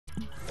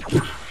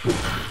Thank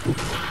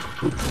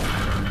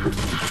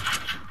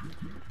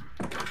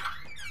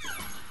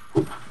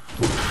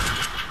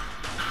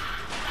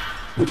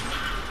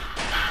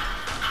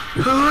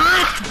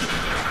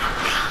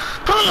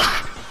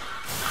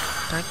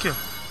you.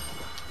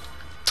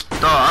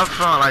 Dog, I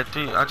found like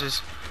 3. I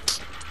just.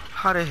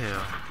 How the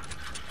hell?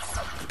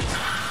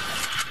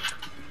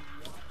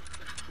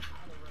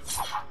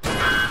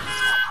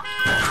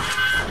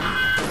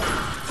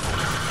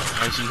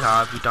 I see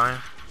how I be dying.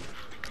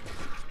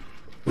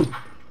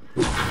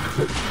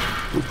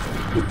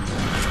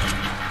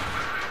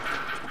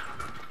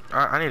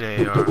 I need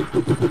an AR.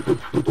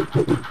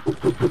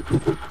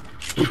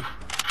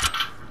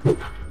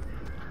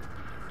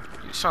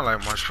 You sound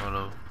like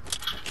Marshmallow.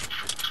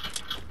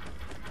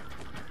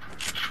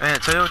 Man,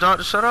 tell your dog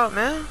to shut up,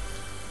 man.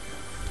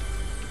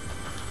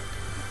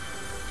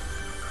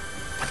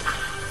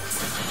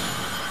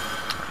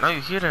 Now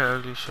you hear that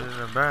ugly shit in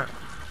the back.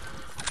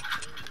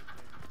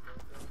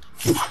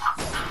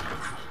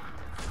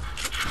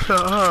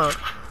 Shut up.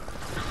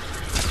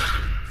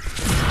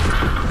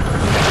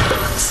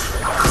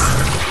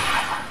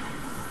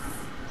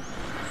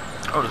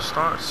 Oh, the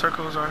star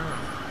circles are here.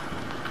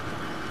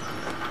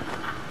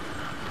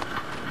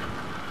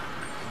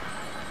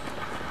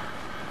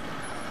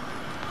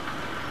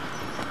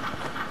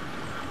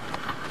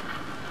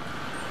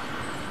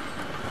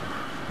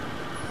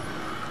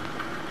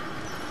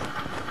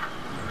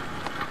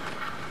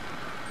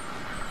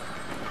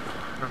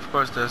 Of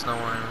course, there's no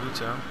one in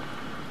retail.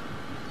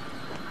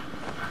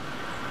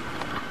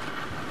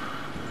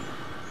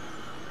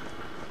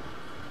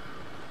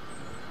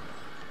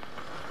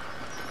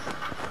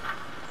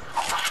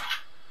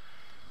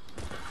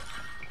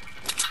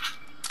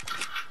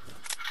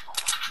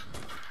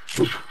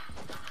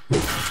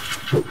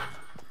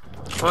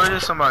 Oh,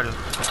 there's somebody.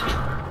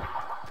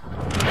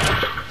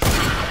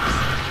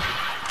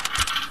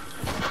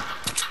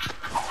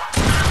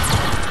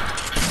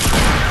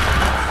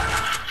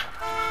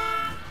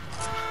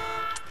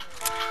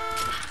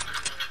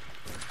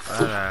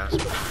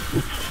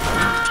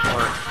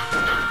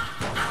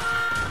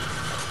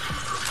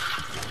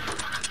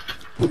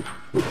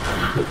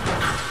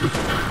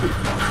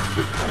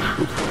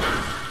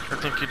 I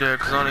think you're dead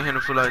because I only hit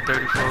him for like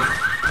 34.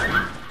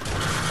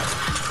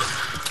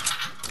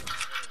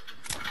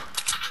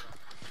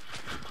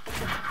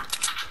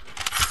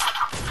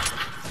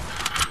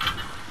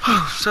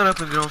 Shut up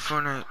and get on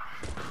Fortnite.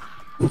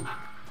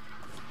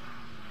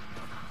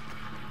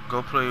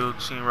 Go play your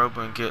team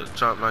roper and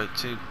drop like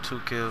two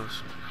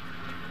kills.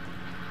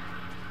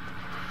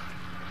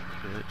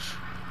 Bitch.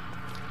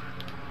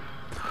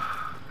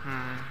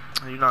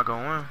 You're not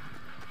gonna win.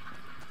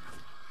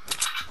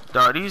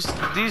 Dog, these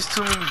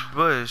too many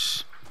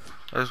bush.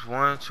 That's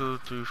 1, 2,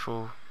 3,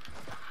 4,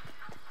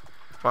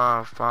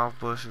 5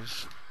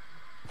 bushes.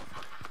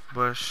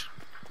 Bush.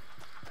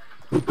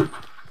 I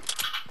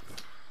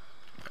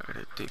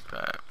gotta take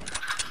that.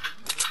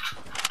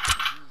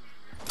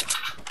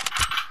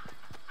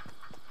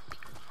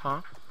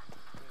 Huh?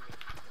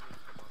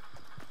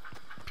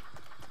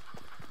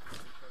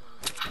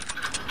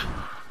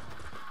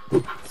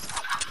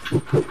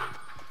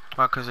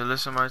 Why? Cause you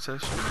listen to my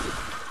text.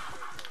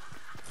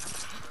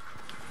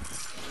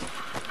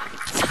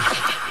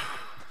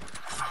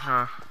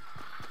 Huh?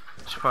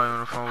 She's probably on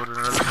the phone with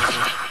another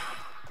nigga.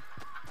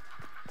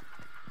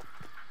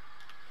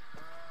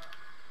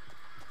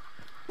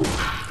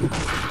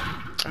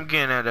 I'm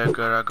getting at that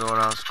girl that go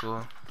out of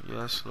school.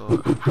 Yes,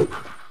 Lord.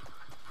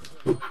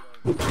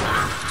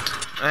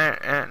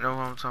 Ain't know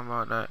what I'm talking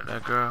about.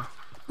 That girl.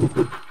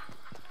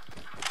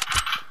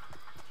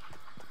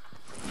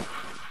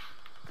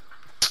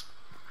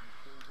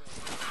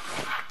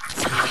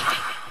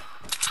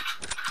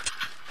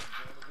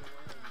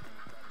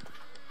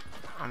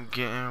 I'm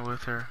getting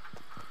with her.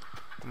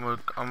 I'm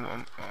gonna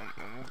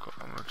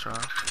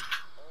try.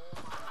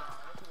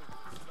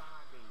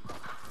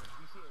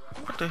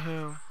 What the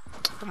hell?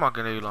 Where my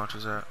grenade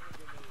launchers at?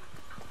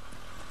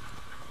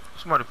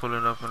 Somebody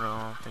pulling up in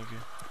the thank you.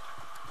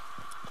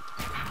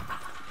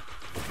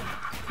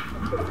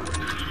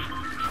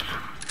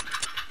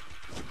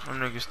 Them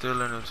niggas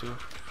still in it too.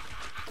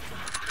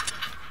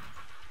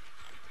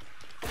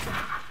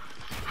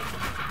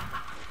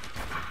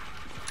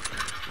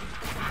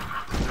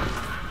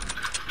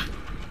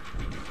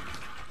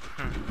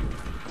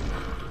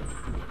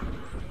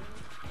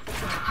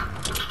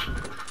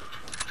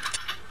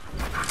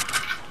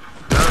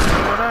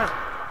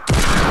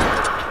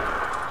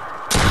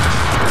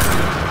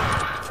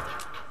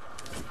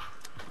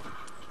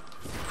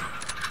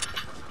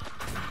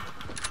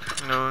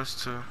 No,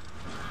 it's two.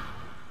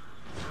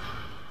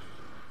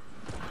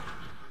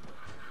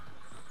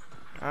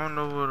 I don't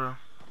know what I'm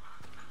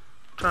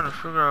trying to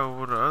figure out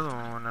where the other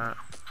one went at.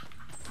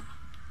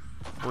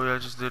 Boy, I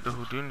just did the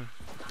Houdini.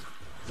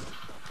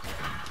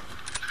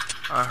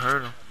 I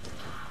heard him.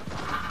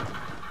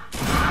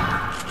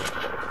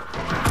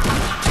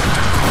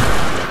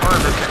 Oh,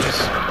 look at this.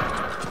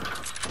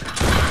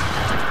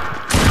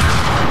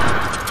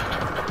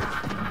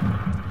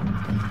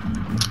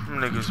 Them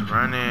niggas niggas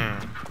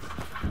running.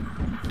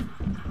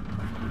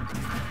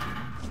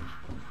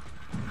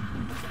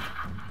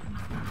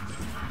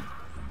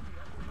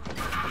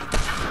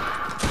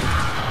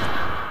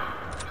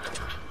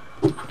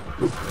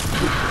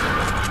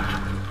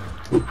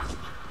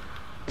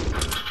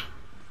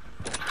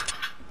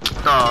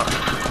 Dog.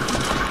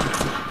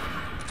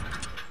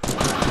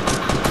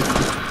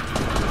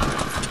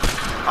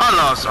 I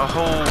lost a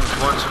whole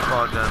bunch of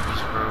fall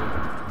damage, bro.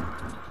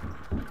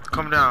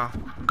 Come down.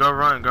 Go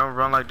run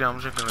like that. I'm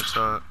drinking a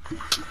shot.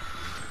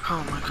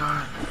 Oh my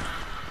god.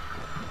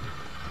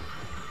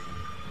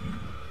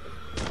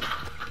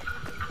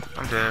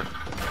 I'm dead.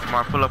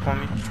 Mark, pull up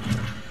on me.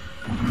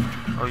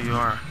 Oh, you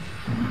are.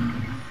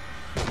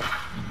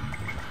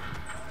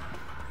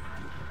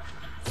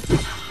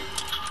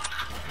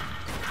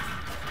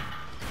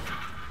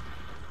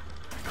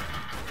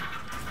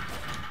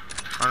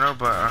 I know,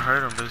 but I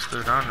heard them. They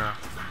stood down there.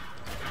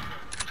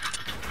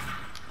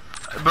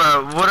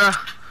 But what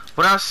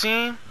I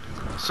seen,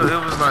 so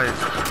it was like.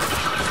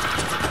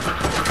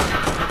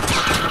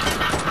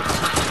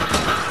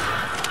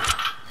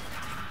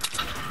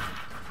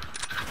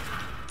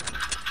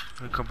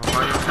 He come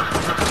behind you.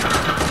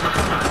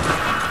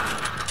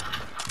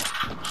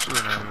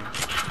 Shooting at me.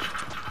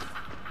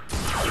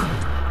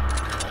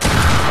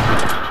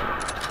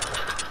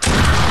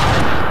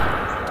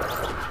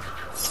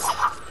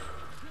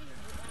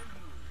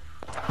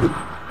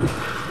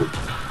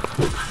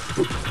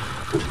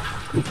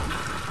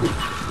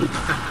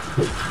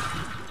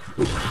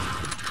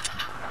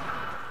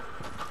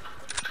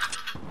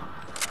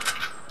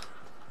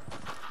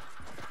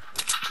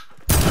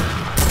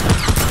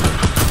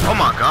 Oh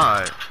my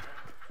god.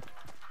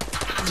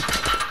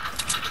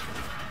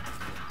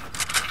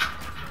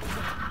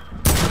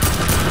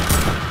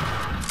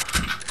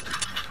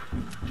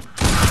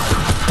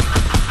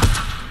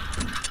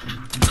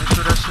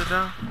 Shoot that shit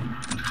down?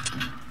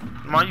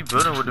 Why you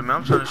building with it, man?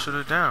 I'm trying to shoot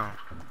it down.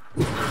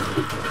 You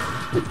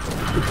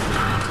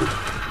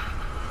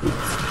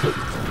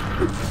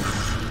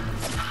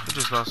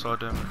just lost all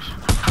damage.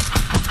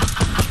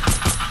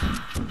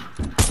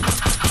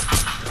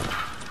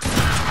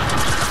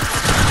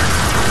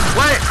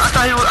 Wait, I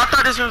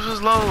thought this man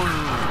was low.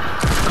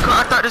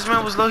 I thought this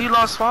man was low. He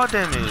lost fall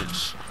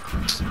damage.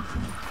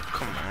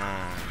 Come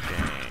on,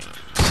 gang.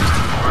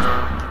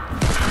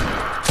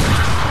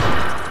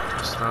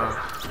 That's tough.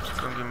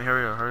 Come get me.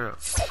 Hurry up. Hurry up.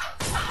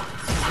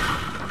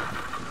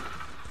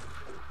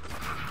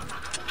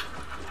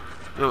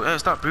 Yo, Ed,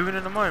 stop breathing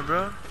in the mic,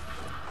 bro.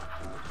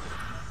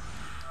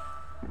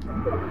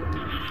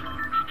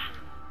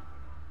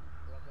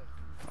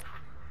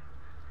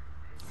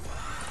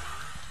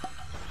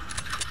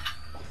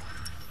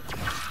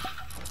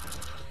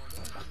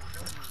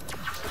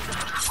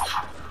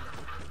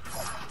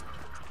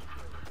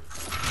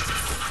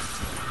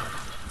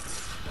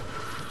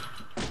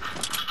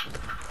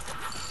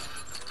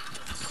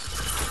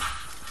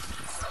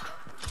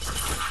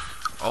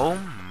 Oh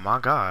my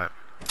god.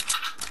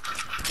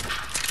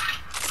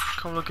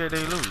 Come look at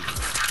they loot.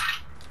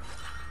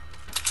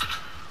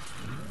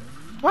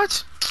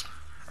 What?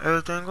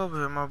 Everything over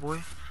here, my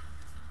boy.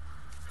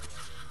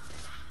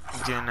 You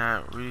getting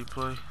that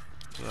replay?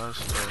 Yeah, I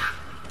saw.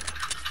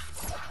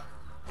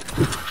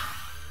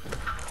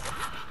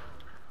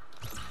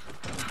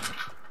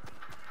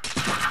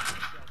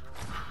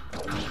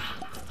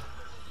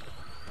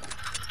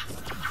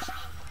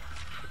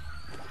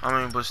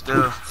 I mean, but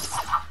still,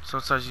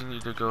 sometimes you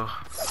need to go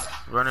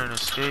run and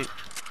escape.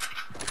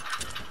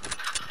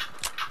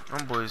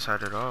 Them boys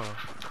had it all. You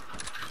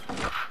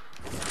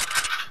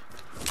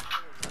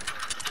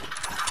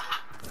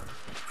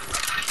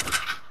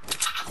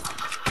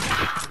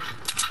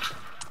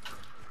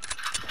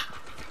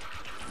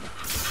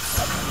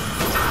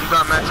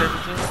got match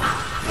everything?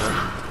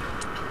 Yeah.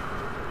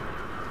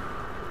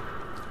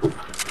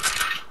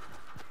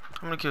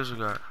 How many kills you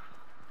got?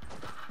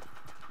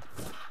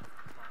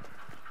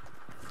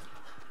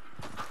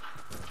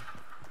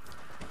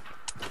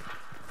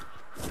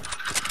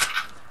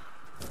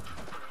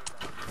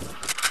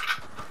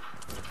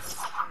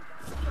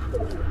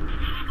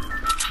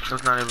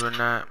 That's not even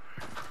that.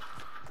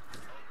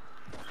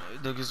 I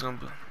think it's gonna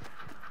be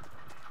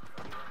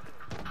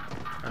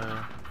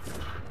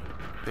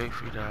big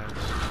free dives. I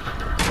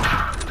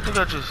think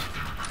I just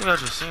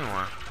seen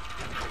one.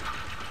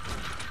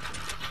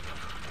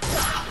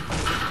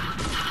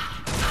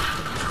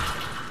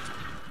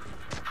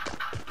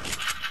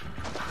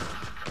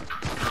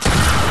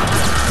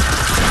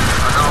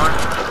 I know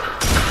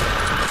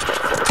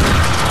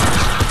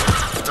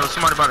it. Yo,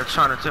 somebody about to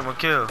try to take my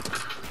kill.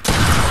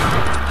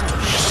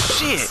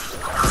 Shit!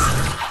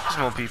 There's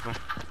more people.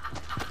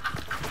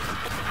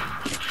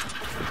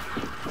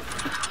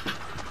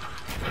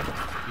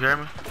 You hear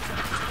me?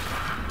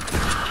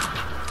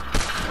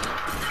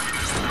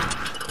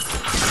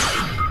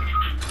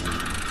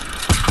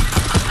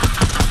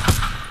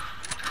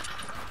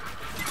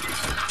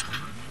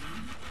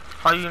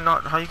 How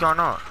you got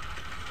not?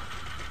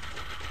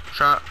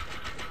 Trap.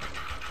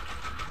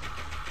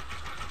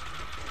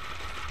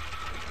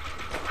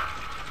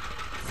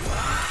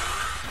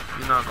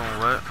 You're not gonna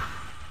what?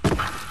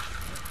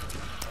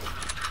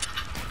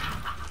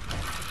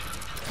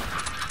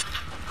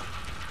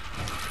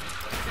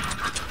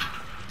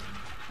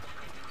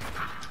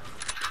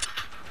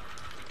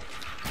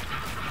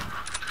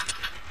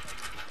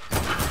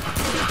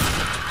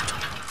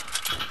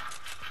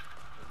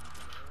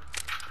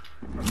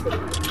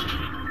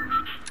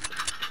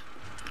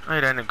 I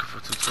hit that nigga for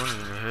 220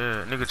 in the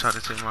head. Nigga tried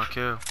to take my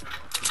kill.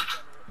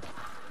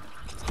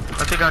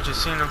 I think I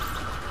just seen him.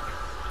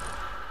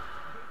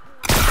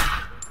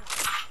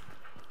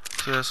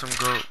 See, that's some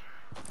goat.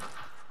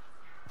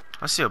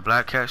 I see a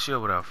black cat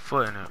shield with a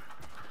foot in it.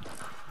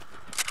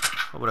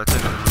 What would I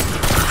take it?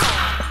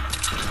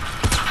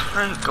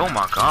 Oh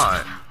my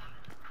god.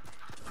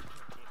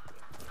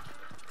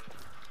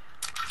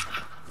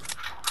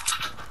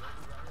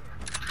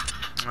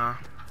 Nah.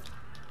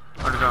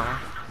 Already got one.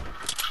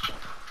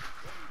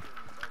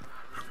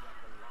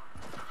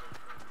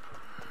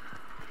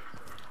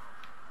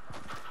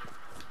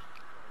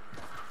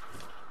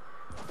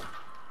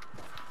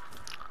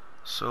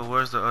 So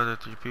where's the other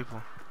 3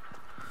 people?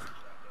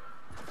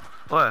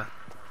 What?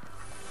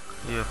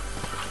 Yeah.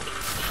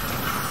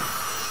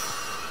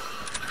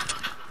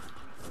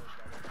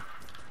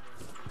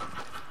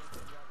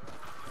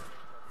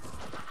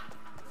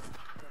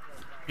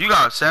 You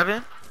got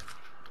 7?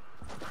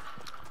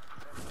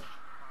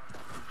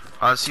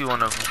 I see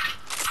one of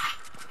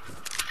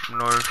them.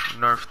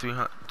 North 3.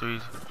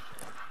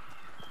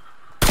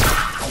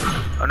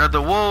 Another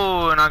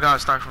whoa, and I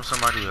got sniped from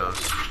somebody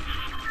else.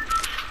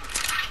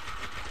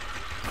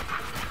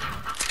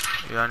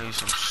 Yeah, I need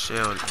some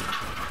shell.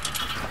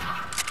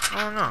 I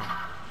don't know.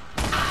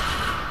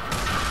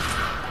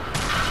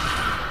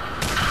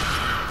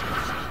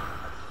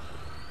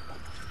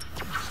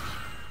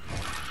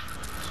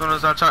 As soon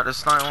as I tried to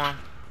snipe one.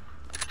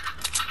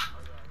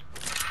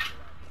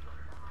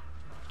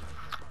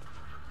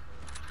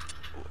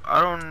 I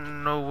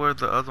don't know where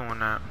the other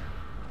one at.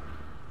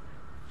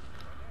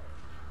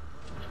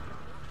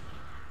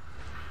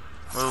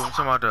 Oh, I'm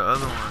talking about the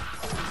other one.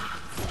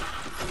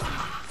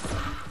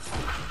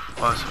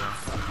 Watch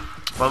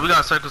out. But we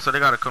got circles, so they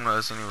gotta come to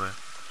us anyway.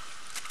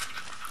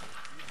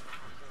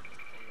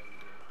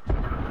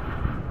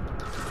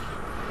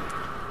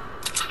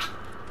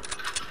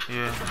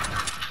 Yeah.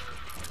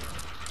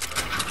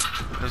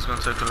 It's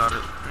gonna take a lot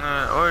of...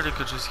 or they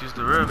could just use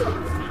the rift.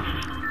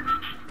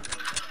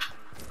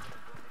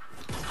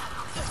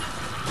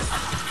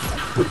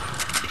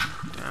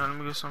 Damn, let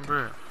me get some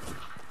bread.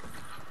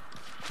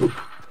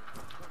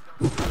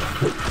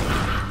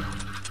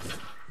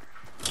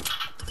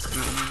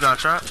 You got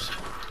traps?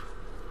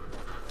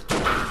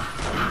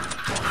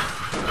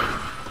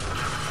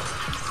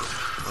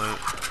 Wait,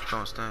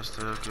 don't stand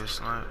still, get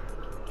sniped.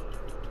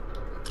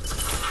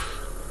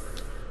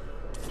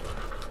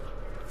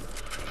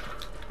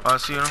 Oh, I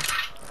see them.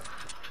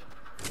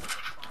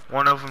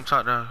 One of them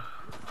tried to...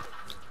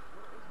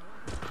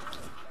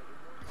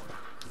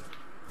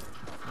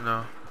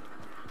 No.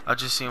 I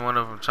just seen one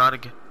of them try to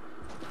get...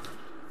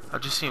 I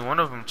just seen one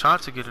of them try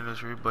to get in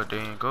this reef, but they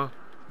ain't go.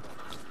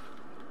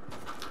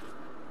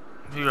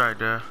 He right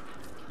there.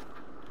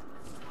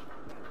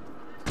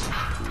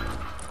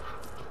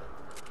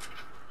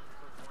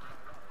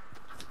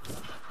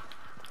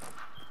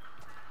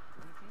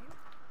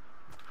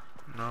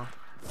 No.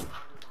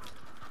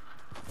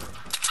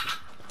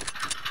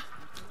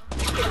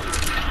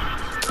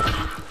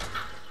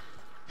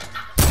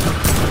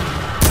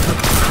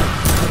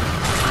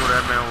 Oh,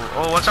 that man.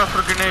 Oh, watch out for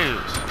the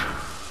grenades.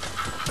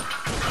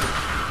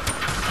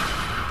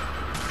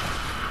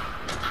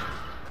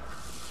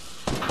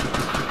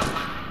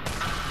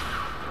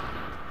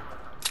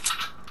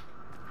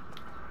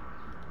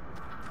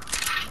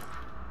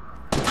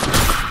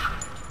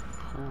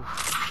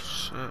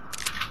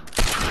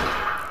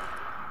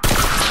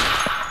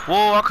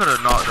 Whoa, I could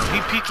have knocked him.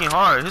 He peeking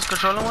hard. His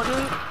controller went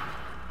there?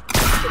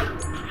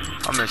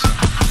 I'm missing.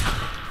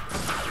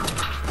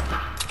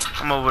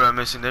 I'm over there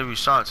missing every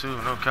shot too,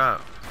 no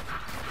cap.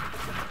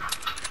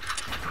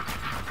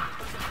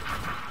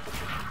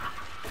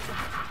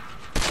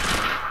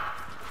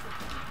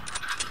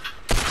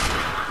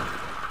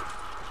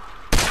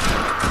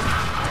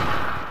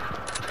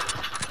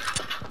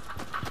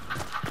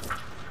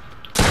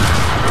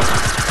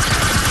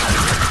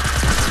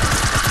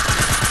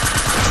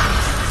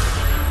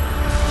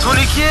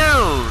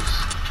 Kills.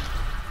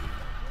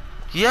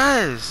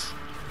 Yes.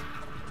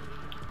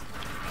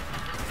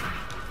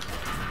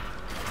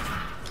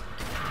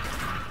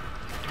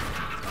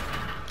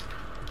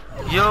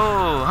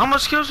 Yo, how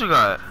much kills you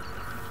got?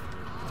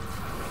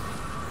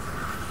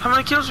 How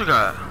many kills you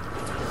got?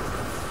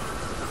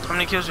 How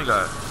many kills you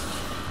got?